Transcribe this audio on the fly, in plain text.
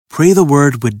Pray the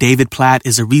Word with David Platt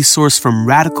is a resource from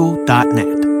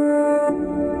radical.net.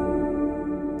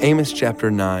 Amos chapter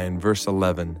 9, verse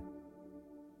 11.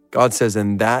 God says,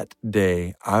 "In that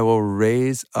day I will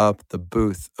raise up the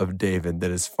booth of David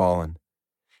that is fallen,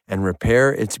 and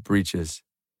repair its breaches,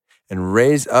 and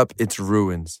raise up its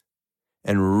ruins,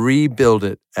 and rebuild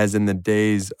it as in the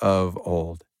days of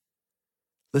old."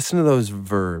 Listen to those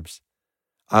verbs.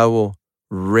 I will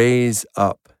raise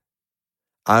up.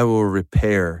 I will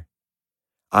repair.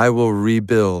 I will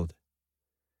rebuild.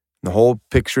 The whole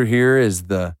picture here is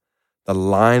the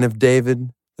line of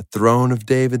David, the throne of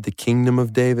David, the kingdom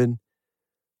of David,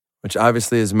 which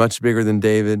obviously is much bigger than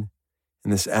David.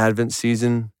 In this Advent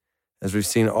season, as we've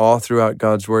seen all throughout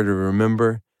God's Word, to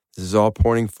remember, this is all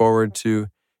pointing forward to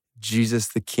Jesus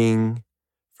the King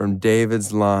from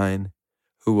David's line,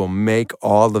 who will make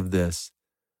all of this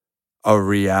a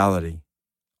reality.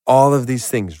 All of these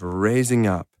things, raising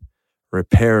up,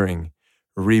 repairing,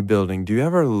 rebuilding. Do you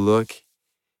ever look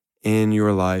in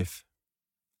your life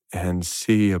and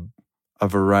see a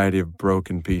variety of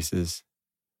broken pieces?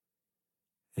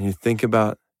 And you think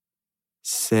about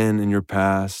sin in your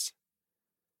past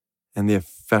and the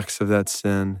effects of that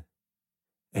sin,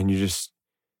 and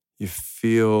you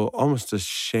feel almost a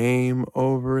shame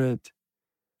over it,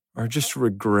 or just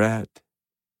regret.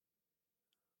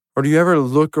 Or do you ever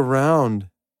look around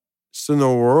in the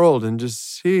world and just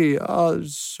see,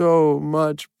 there's so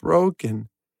much broken?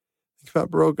 Think about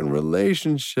broken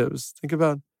relationships. Think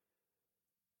about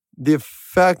the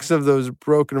effects of those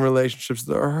broken relationships,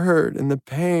 the hurt and the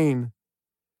pain.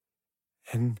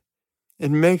 And it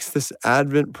makes this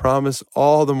Advent promise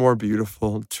all the more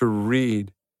beautiful to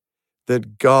read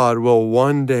that God will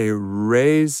one day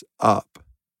raise up,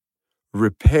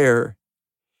 repair,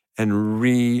 and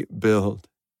rebuild.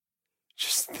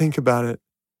 Just think about it.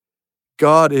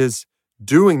 God is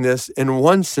doing this in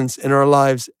one sense in our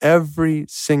lives every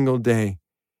single day.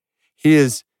 He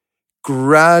is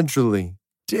gradually,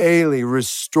 daily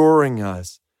restoring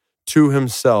us to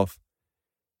himself.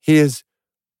 He is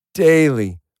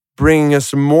daily bringing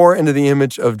us more into the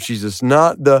image of Jesus,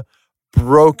 not the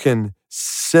broken,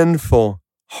 sinful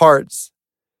hearts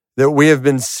that we have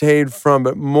been saved from,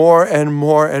 but more and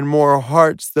more and more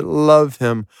hearts that love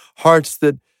him, hearts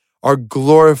that are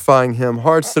glorifying him,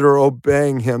 hearts that are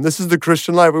obeying him. This is the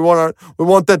Christian life. We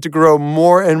want that to grow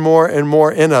more and more and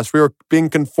more in us. We are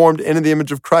being conformed into the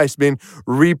image of Christ, being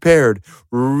repaired,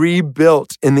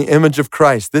 rebuilt in the image of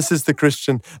Christ. This is the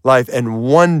Christian life, and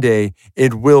one day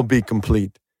it will be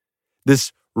complete.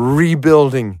 This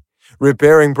rebuilding,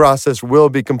 repairing process will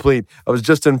be complete. I was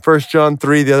just in 1 John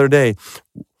 3 the other day.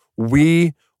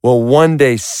 We will one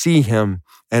day see him,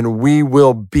 and we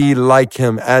will be like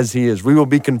him as he is. We will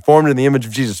be conformed in the image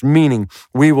of Jesus, meaning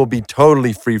we will be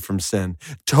totally free from sin,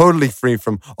 totally free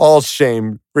from all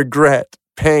shame, regret,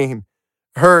 pain,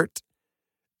 hurt,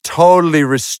 totally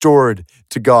restored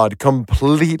to God,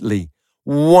 completely,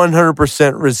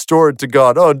 100% restored to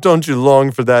God. Oh, don't you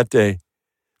long for that day?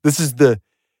 This is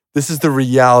the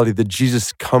reality that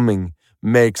Jesus' coming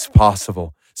makes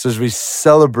possible. So as we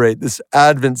celebrate this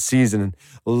Advent season and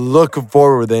look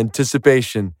forward with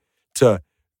anticipation to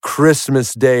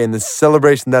Christmas Day and the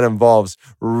celebration that involves,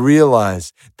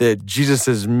 realize that Jesus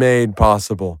has made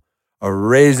possible a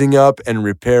raising up and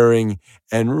repairing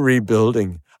and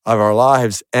rebuilding of our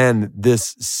lives and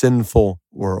this sinful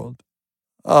world.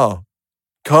 Oh,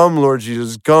 come, Lord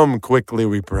Jesus, come quickly,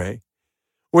 we pray.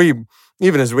 Even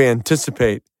as we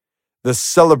anticipate the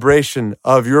celebration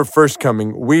of your first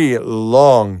coming, we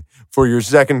long for your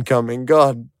second coming.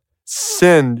 God,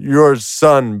 send your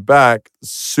Son back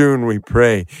soon, we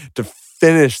pray, to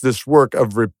finish this work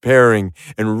of repairing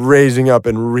and raising up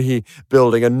and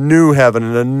rebuilding a new heaven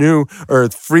and a new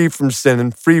earth, free from sin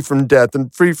and free from death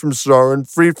and free from sorrow and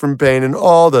free from pain and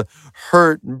all the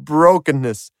hurt and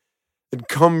brokenness that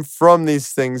come from these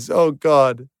things. Oh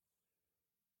God,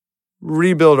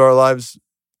 rebuild our lives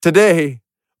today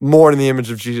more in the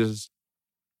image of Jesus.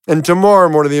 And tomorrow,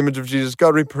 more to the image of Jesus.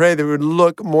 God, we pray that we would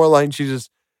look more like Jesus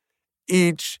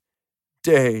each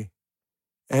day.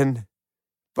 And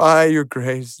by your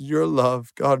grace, your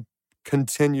love, God,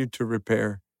 continue to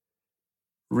repair,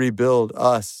 rebuild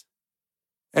us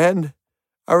and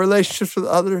our relationships with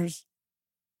others,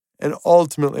 and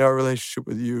ultimately our relationship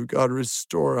with you. God,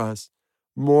 restore us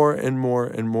more and more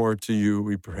and more to you,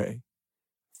 we pray.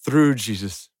 Through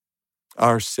Jesus,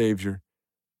 our Savior,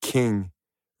 King,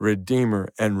 Redeemer,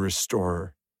 and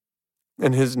Restorer.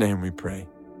 In his name we pray.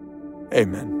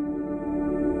 Amen.